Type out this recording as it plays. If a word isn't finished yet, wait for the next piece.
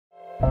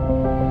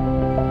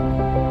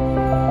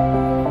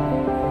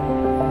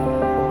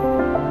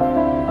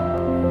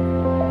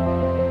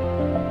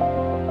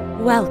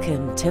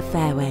Welcome to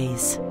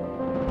Fairways.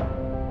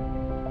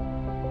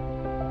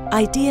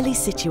 Ideally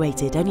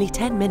situated only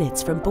 10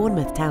 minutes from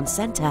Bournemouth town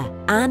centre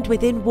and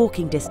within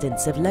walking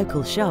distance of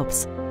local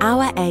shops,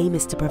 our aim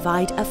is to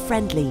provide a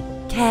friendly,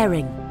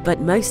 caring, but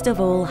most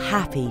of all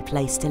happy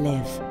place to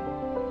live.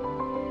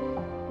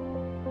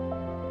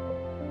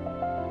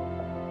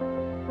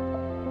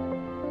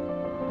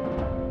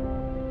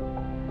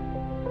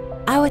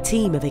 Our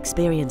team of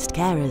experienced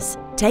carers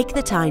take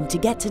the time to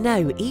get to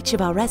know each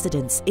of our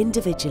residents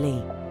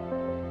individually.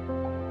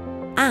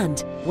 And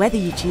whether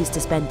you choose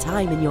to spend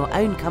time in your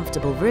own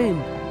comfortable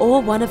room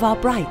or one of our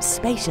bright,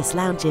 spacious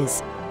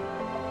lounges,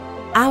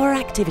 our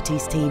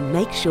activities team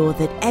makes sure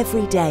that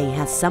every day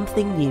has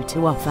something new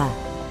to offer.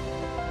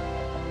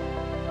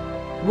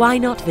 Why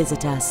not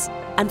visit us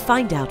and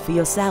find out for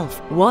yourself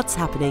what's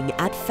happening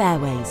at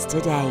Fairways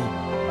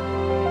today?